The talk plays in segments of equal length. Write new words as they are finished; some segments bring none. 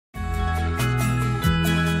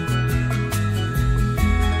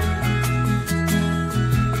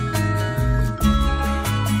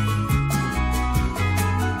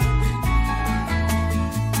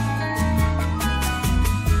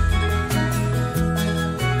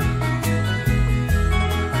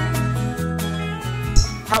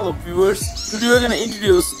Hello viewers, today we are going to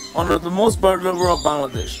introduce one of the most bird lover of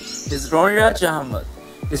Bangladesh. He's Rony Raj Ahmed.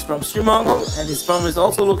 He's from Sri Lanka and his farm is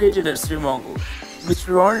also located at Sri Lanka.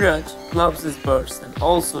 Mr. Rony Raj loves his birds and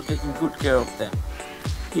also taking good care of them.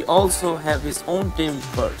 He also have his own tamed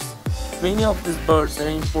birds. Many of these birds are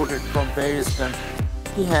imported from various countries.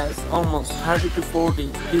 He has almost 30 to 40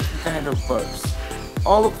 different kind of birds.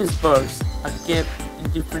 All of his birds are kept in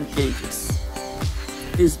different cages.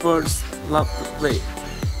 These birds love to play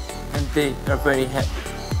and they are very happy.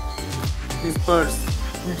 These birds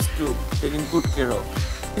needs to taken good care of.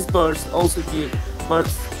 These birds also give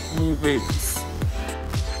birth new babies.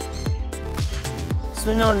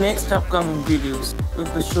 So in our next upcoming videos,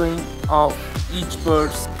 we'll be showing off each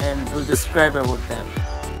birds and we'll describe about them.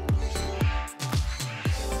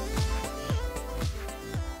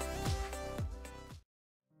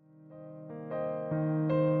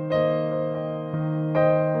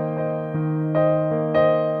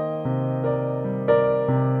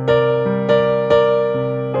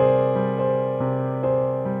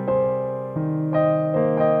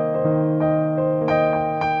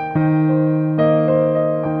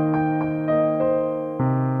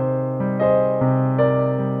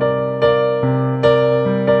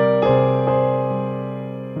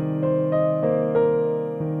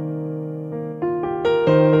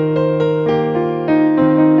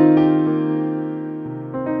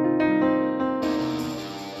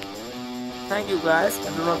 Thank you guys,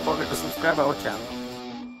 and do not forget to subscribe our channel.